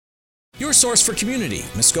Your source for community.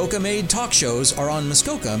 Muskoka-made talk shows are on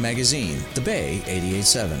Muskoka Magazine, The Bay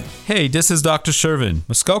 88.7. Hey, this is Dr. Shervin.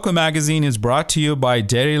 Muskoka Magazine is brought to you by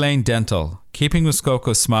Dairy Lane Dental, keeping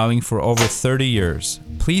Muskoka smiling for over 30 years.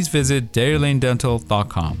 Please visit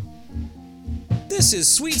dairylanedental.com. This is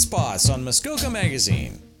Sweet Spots on Muskoka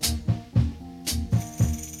Magazine.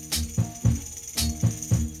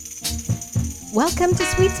 Welcome to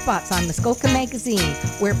Sweet Spots on Muskoka Magazine,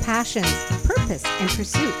 where passions, purpose, and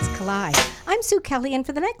pursuits collide. I'm Sue Kelly, and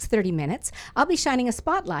for the next 30 minutes, I'll be shining a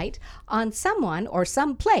spotlight on someone or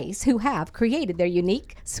some place who have created their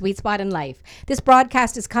unique sweet spot in life. This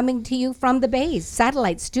broadcast is coming to you from the Bay's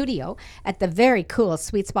satellite studio at the very cool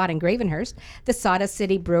Sweet Spot in Gravenhurst, the Sawdust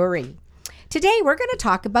City Brewery. Today, we're going to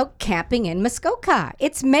talk about camping in Muskoka.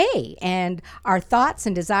 It's May, and our thoughts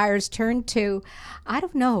and desires turn to,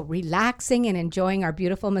 relaxing and enjoying our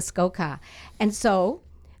beautiful Muskoka. And so,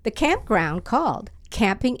 the campground called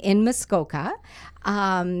Camping in Muskoka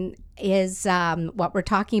is what we're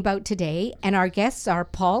talking about today. And our guests are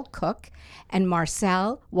Paul Cook and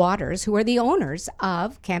Marcel Waters, who are the owners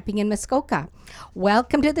of Camping in Muskoka.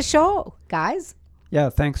 Welcome to the show, guys. Yeah,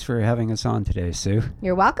 thanks for having us on today, Sue.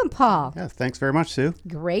 You're welcome, Paul. Yeah, thanks very much, Sue.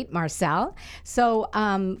 Great, Marcel. So,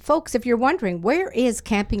 folks, if you're wondering, where is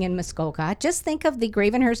Camping in Muskoka? Just think of the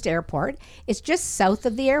Gravenhurst Airport. It's just south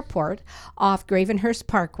of the airport off Gravenhurst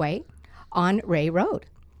Parkway on Ray Road.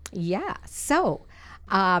 Yeah, so,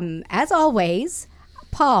 as always,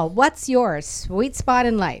 Paul, what's your sweet spot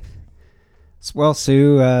in life? Well,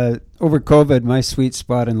 Sue, over COVID, my sweet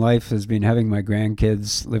spot in life has been having my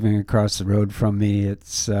grandkids living across the road from me.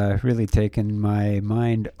 It's really taken my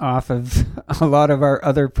mind off of a lot of our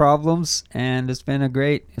other problems, and it's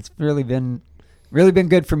really been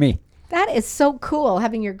good for me. That is so cool,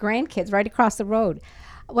 having your grandkids right across the road.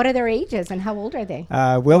 What are their ages and how old are they?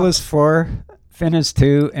 Will is 4, Finn is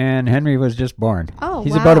 2, and Henry was just born. Oh,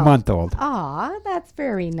 He's wow. about a month old. Aw, that's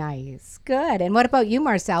very nice. Good. And what about you,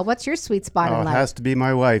 Marcel? What's your sweet spot in It life? has to be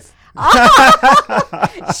my wife.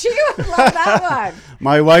 She would love that one.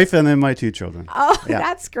 My wife and then my 2 children. Oh, Yeah.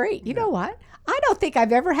 That's great. You know what? I don't think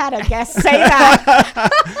I've ever had a guest say that.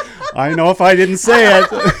 I know if I didn't say it,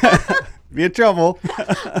 be in trouble.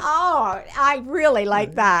 Oh, I really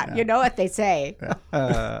like that. Yeah. You know what they say?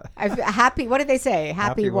 Happy, what do they say?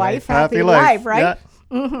 Happy wife, happy life, right?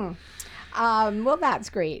 Yeah. Mm-hmm. Well, that's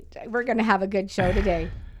great. We're going to have a good show today.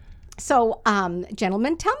 So,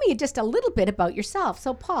 gentlemen, tell me just a little bit about yourself.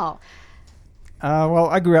 So, Paul. Well,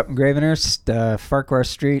 I grew up in Gravenhurst, Farquhar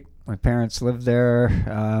Street. My parents lived there.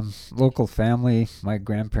 Local family. My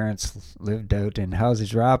grandparents lived out in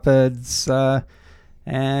Houses Rapids. So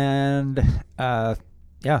I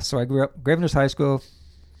grew up Gravenhurst High School.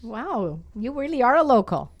 Wow, you really are a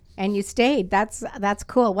local, and you stayed. That's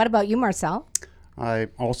cool. What about you, Marcel? I'm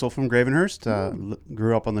also from Gravenhurst.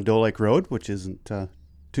 Grew up on the Doe Lake Road, which isn't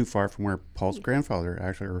too far from where Paul's grandfather,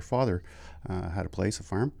 actually her father, had a place, a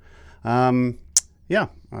farm.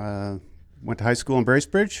 Went to high school in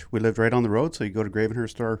Bracebridge. We lived right on the road, so you go to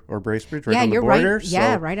Gravenhurst or Bracebridge right on the border. Right.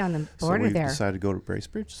 Yeah, right on the border so we there. decided to go to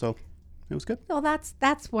Bracebridge, so it was good. Well, that's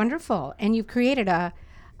wonderful, and you've created an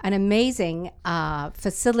amazing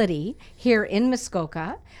facility here in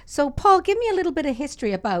Muskoka. So, Paul, give me a little bit of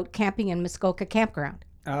history about Camping in Muskoka Campground.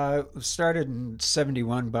 It was started in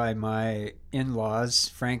 1971 by my in-laws,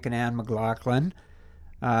 Frank and Ann McLaughlin.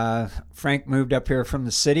 Frank moved up here from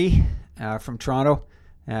the city, from Toronto,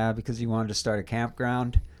 because he wanted to start a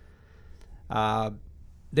campground.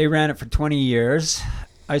 They ran it for 20 years.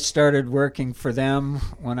 I started working for them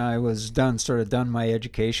when I was done my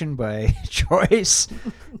education by choice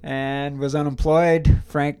and was unemployed.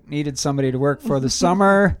 Frank needed somebody to work for the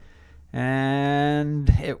summer,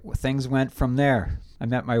 and things went from there. I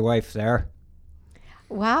met my wife there.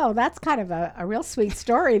 Wow, that's kind of a real sweet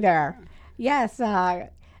story there. Yes,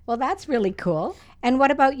 well, that's really cool. And what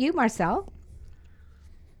about you, Marcel?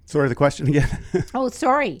 Sorry, the question again. Oh,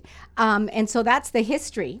 sorry. And so that's the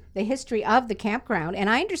history of the campground. And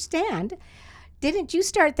I understand, didn't you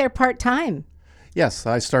start there part-time? Yes,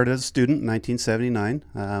 I started as a student in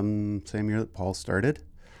 1979, same year that Paul started.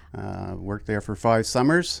 Worked there for 5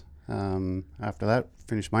 summers. After that,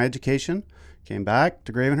 finished my education, came back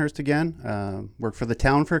to Gravenhurst again, worked for the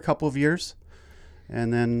town for a couple of years,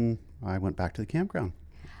 and then I went back to the campground.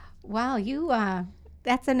 Wow,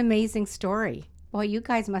 that's an amazing story. Boy, you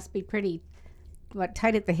guys must be pretty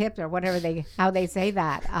tight at the hip or how they say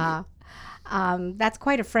that. That's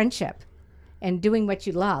quite a friendship, and doing what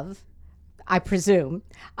you love, I presume.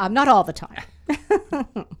 Not all the time,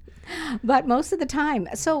 but most of the time.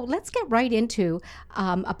 So let's get right into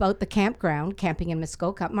about the campground, Camping in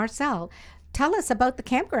Muskoka. Marcel, tell us about the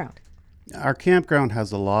campground. Our campground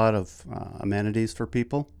has a lot of amenities for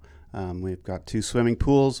people. We've got 2 swimming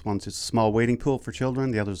pools. One's just a small wading pool for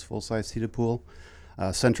children. The other's a full-size heated pool.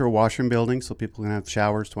 Central washroom building, so people can have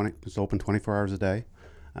showers. It's open 24 hours a day.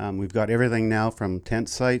 We've got everything now from tent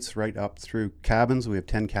sites right up through cabins. We have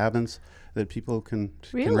 10 cabins that people can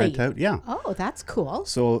rent out. Yeah. Oh, that's cool.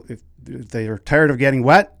 So if they are tired of getting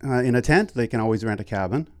wet in a tent, they can always rent a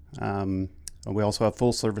cabin. We also have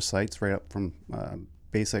full service sites right up from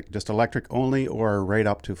basic, just electric only, or right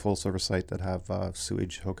up to full service site that have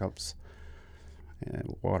sewage hookups,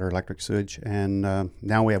 water, electric, sewage. And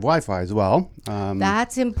now we have Wi-Fi as well.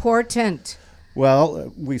 That's important.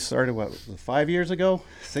 Well, we started, 5 years ago?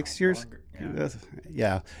 6 years?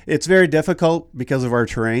 Yeah. It's very difficult because of our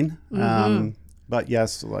terrain. But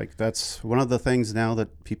yes, like that's one of the things now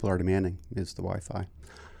that people are demanding is the Wi-Fi.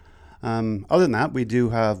 Other than that, we do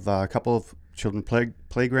have a couple of children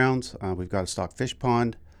playgrounds. We've got a stock fish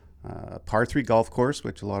pond, par 3 golf course,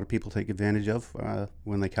 which a lot of people take advantage of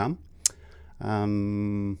when they come.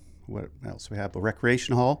 What else? We have a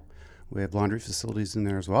recreation hall. We have laundry facilities in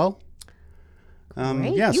there as well.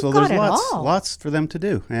 Yeah, so there's lots for them to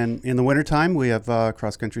do. And in the wintertime, we have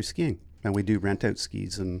cross-country skiing. And we do rent out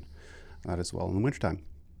skis and that as well in the wintertime.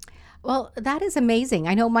 Well, that is amazing.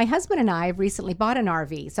 I know my husband and I have recently bought an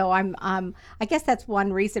RV. So I guess that's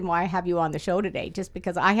one reason why I have you on the show today, just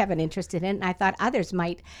because I have an interest in it. And I thought others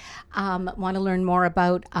might want to learn more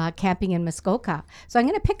about camping in Muskoka. So I'm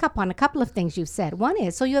going to pick up on a couple of things you've said. One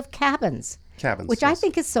is, so you have cabins. Which I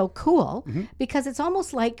think is so cool because it's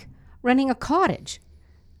almost like running a cottage,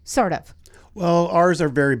 sort of. Well, ours are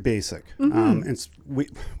very basic.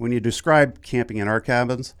 When you describe camping in our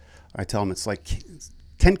cabins, I tell them it's like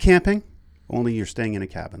tent camping, only you're staying in a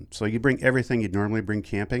cabin. So you bring everything you'd normally bring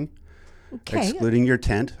camping, excluding your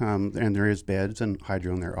tent, and there is beds and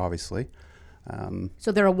hydro in there, obviously.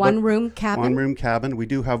 So they're a one-room cabin? One-room cabin. We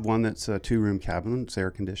do have one that's a 2-room cabin. It's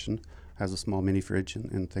air-conditioned, has a small mini fridge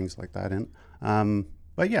and things like that in.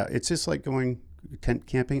 But yeah, it's just like going tent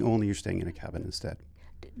camping, only you're staying in a cabin instead.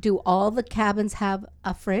 Do all the cabins have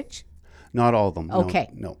a fridge? Not all of them. Okay.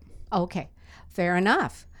 No. Okay. Fair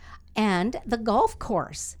enough. And the golf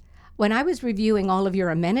course. When I was reviewing all of your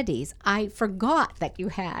amenities, I forgot that you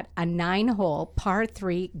had a 9-hole par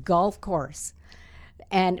 3 golf course.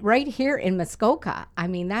 And right here in Muskoka, I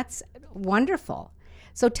mean, that's wonderful.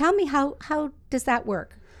 So tell me, how does that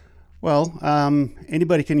work? Well,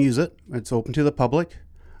 anybody can use it. It's open to the public.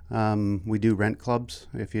 We do rent clubs.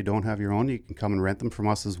 If you don't have your own, you can come and rent them from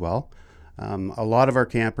us as well. A lot of our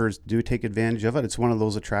campers do take advantage of it. It's one of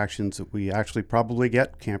those attractions that we actually probably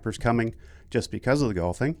get campers coming just because of the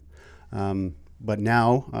golfing. But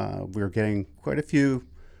now we're getting quite a few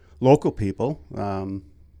local people,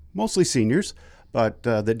 mostly seniors, but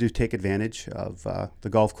that do take advantage of the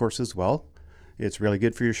golf course as well. It's really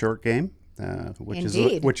good for your short game.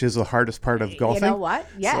 Which is the hardest part of golfing. You know what?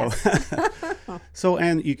 Yes. So,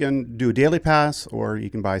 and you can do a daily pass or you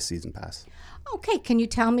can buy a season pass. Okay. Can you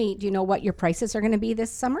tell me, do you know what your prices are going to be this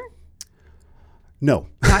summer? No.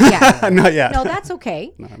 Not yet. Not yet. No, that's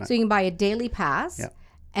okay. No. So you can buy a daily pass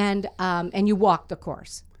and you walk the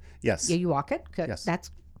course. Yes. Yeah, you walk it. Good. Yes. That's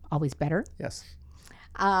always better. Yes.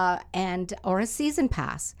 Or a season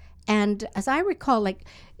pass. And as I recall, like,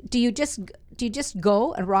 do you just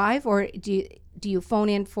go arrive, or do you phone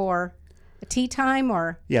in for a tea time,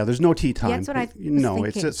 or? Yeah, there's no tea time. Yeah, that's what I was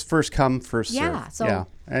thinking. It's first come, first serve.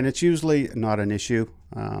 And it's usually not an issue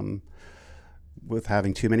with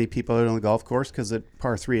having too many people out on the golf course, because at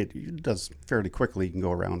par 3 it does fairly quickly. You can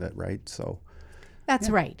go around it, right? So. That's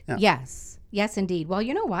right. Yeah. Yes, indeed. Well,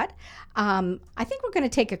 you know what? I think we're going to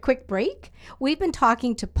take a quick break. We've been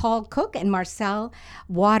talking to Paul Cook and Marcel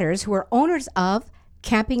Waters, who are owners of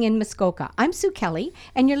Camping in Muskoka. I'm Sue Kelly,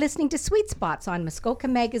 and you're listening to Sweet Spots on Muskoka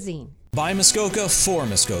Magazine. By Muskoka for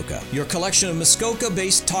Muskoka, your collection of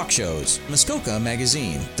Muskoka-based talk shows. Muskoka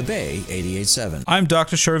Magazine, The Bay 88.7. I'm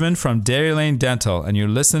Dr. Shervin from Dairy Lane Dental, and you're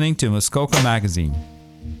listening to Muskoka Magazine.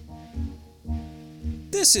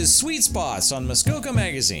 This is Sweet Spots on Muskoka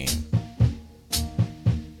Magazine.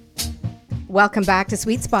 Welcome back to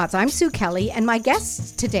Sweet Spots. I'm Sue Kelly, and my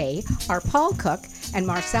guests today are Paul Cook and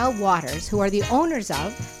Marcel Waters, who are the owners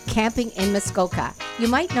of Camping in Muskoka. You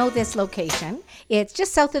might know this location. It's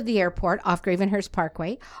just south of the airport off Gravenhurst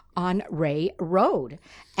Parkway on Ray Road.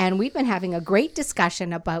 And we've been having a great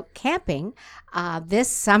discussion about camping this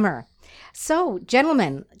summer. So,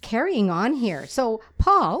 gentlemen, carrying on here. So,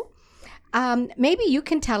 Paul, maybe you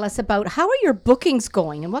can tell us about how are your bookings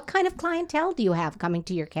going and what kind of clientele do you have coming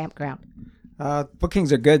to your campground?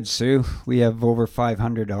 Bookings are good, Sue. We have over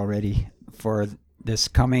 500 already for this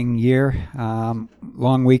coming year.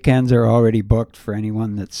 Long weekends are already booked for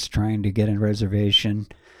anyone that's trying to get a reservation.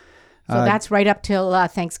 So that's right up till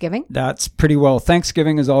Thanksgiving? That's pretty well.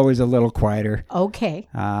 Thanksgiving is always a little quieter. Okay.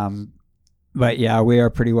 But yeah, we are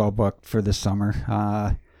pretty well booked for the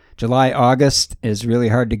summer. July, August is really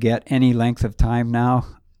hard to get any length of time now.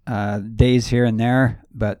 Days here and there.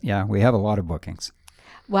 But yeah, we have a lot of bookings.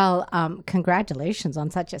 Well, congratulations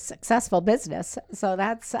on such a successful business. So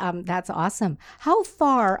that's awesome. How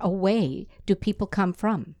far away do people come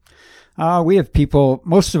from? We have people,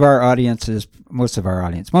 most of our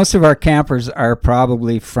campers are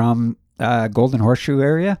probably from Golden Horseshoe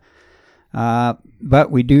area.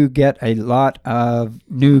 But we do get a lot of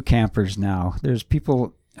new campers now. There's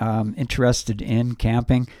people interested in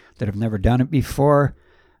camping that have never done it before,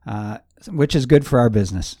 which is good for our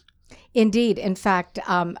business. Indeed. In fact,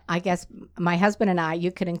 I guess my husband and I,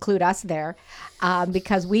 you could include us there,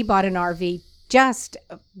 because we bought an RV just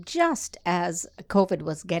as COVID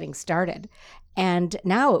was getting started. And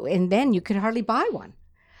then you could hardly buy one.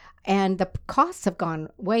 And the costs have gone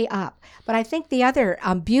way up. But I think the other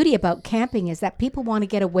beauty about camping is that people want to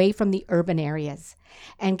get away from the urban areas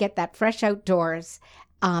and get that fresh outdoors,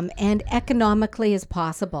 and economically as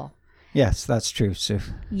possible. Yes, that's true, Sue.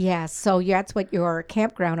 Yes, so that's what your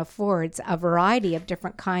campground affords, a variety of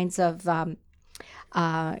different kinds of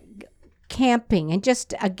camping. And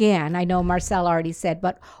just, again, I know Marcel already said,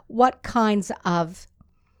 but what kinds of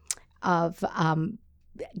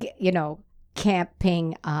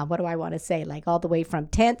camping, what do I want to say, like all the way from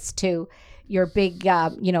tents to your big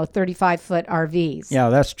 35-foot RVs. Yeah,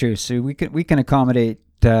 that's true, Sue. We can accommodate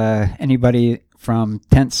anybody from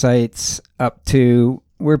tent sites up to,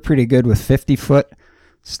 we're pretty good with 50-foot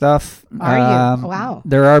stuff. Are you? Wow.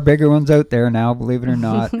 There are bigger ones out there now, believe it or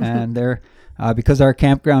not. And they're because our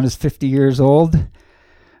campground is 50 years old,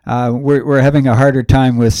 we're having a harder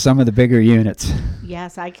time with some of the bigger units.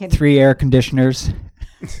 Yes, I can. 3 air conditioners.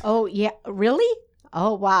 Oh, yeah. Really?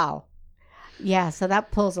 Oh, wow. Yeah, so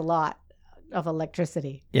that pulls a lot of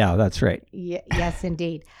electricity. Yeah, that's right. Yes,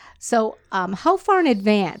 indeed. So how far in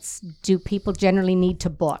advance do people generally need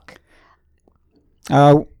to book?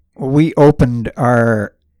 We opened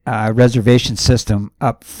our reservation system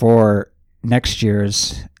up for next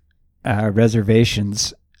year's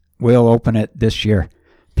reservations. We'll open it this year.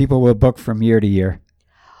 People will book from year to year.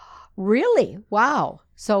 Really? Wow.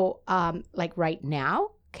 So, like right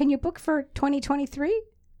now, can you book for 2023?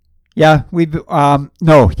 Yeah,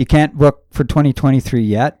 no, you can't book for 2023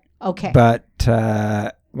 yet. Okay. But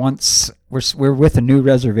once we're with a new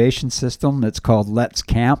reservation system that's called Let's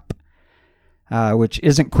Camp, which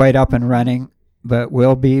isn't quite up and running, but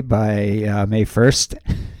will be by May 1st.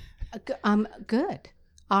 Good.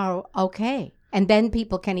 Oh, okay. And then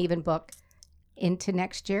people can even book into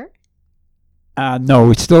next year? No,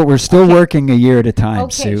 we're still working a year at a time,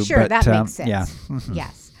 okay, Sue. Sure, but, that makes sense. Yeah.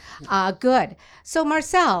 Yes. Good. So,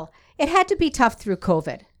 Marcel, it had to be tough through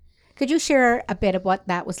COVID. Could you share a bit of what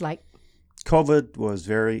that was like? COVID was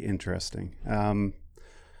very interesting.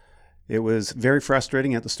 It was very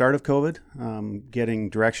frustrating at the start of COVID, getting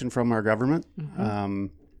direction from our government. Mm-hmm.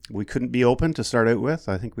 We couldn't be open to start out with.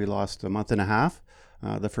 I think we lost a month and a half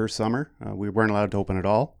the first summer. We weren't allowed to open at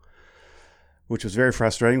all, which was very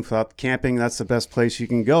frustrating. Thought camping, that's the best place you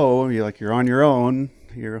can go. You're on your own.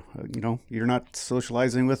 You're not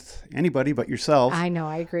socializing with anybody but yourself. I know,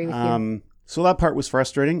 I agree with you. So that part was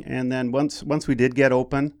frustrating. And then once we did get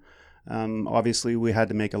open, obviously we had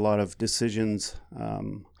to make a lot of decisions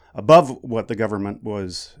above what the government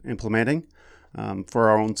was implementing for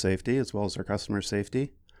our own safety as well as our customer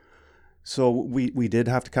safety. So we did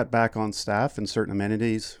have to cut back on staff and certain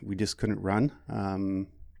amenities we just couldn't run.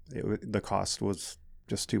 The cost was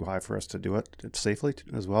just too high for us to do it safely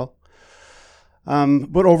as well.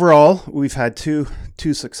 But overall, we've had two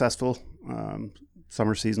successful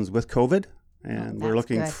summer seasons with COVID, and we're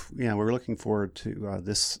looking forward to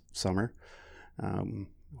this summer.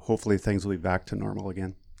 Hopefully, things will be back to normal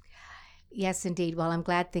again. Yes, indeed. Well, I'm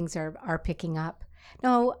glad things are picking up.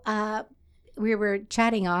 No, we were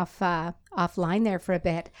chatting offline there for a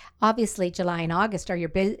bit. Obviously, July and August are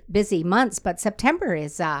your busy months, but September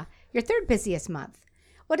is your third busiest month.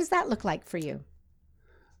 What does that look like for you?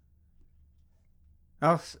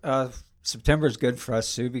 September is good for us,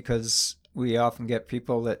 Sue, because we often get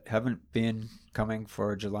people that haven't been coming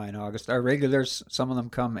for July and August. Our regulars, some of them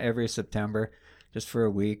come every September just for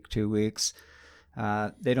a week, 2 weeks.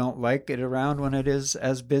 They don't like it around when it is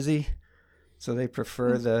as busy, so they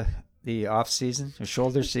prefer the off season, the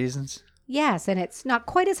shoulder seasons. Yes, and it's not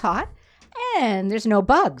quite as hot, And there's no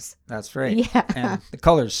bugs. That's right. Yeah. And the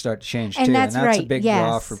colors start to change And too. that's and that's a right, big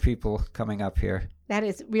draw yes. for people coming up here. That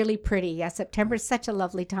is really pretty. Yeah, September is such a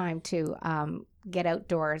lovely time to get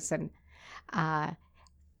outdoors. And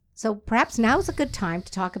so perhaps now's a good time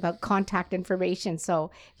to talk about contact information.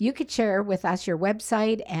 So if you could share with us your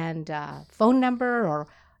website and phone number or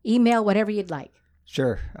email, whatever you'd like.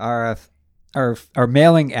 Sure. Our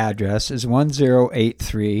mailing address is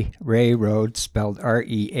 1083 Ray Road, spelled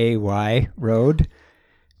Reay Road,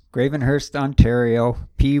 Gravenhurst, Ontario,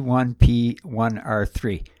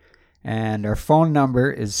 P1P1R3. And our phone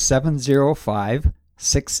number is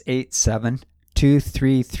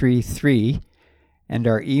 705-687-2333. And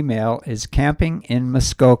our email is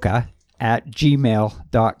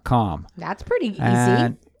campinginmuskoka@gmail.com. That's pretty easy.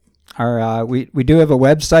 And we do have a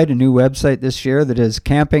website, a new website this year that is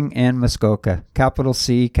Camping in Muskoka, capital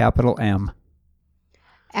C, capital M.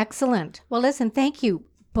 Excellent. Well, listen, thank you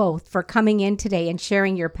both for coming in today and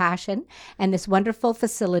sharing your passion and this wonderful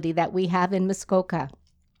facility that we have in Muskoka.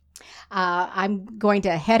 I'm going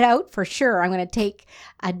to head out for sure. I'm going to take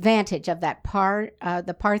advantage of that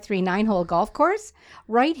the par 3 9-hole golf course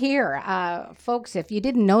right here. Folks, if you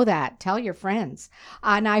didn't know that, tell your friends.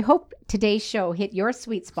 And I hope today's show hit your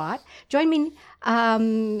sweet spot. Join me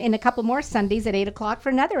in a couple more Sundays at 8 o'clock for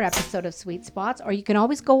another episode of Sweet Spots, or you can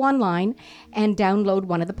always go online and download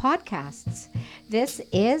one of the podcasts. This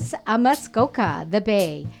is Muskoka, the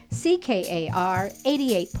Bay, CKAR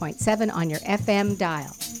 88.7 on your FM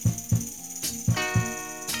dial.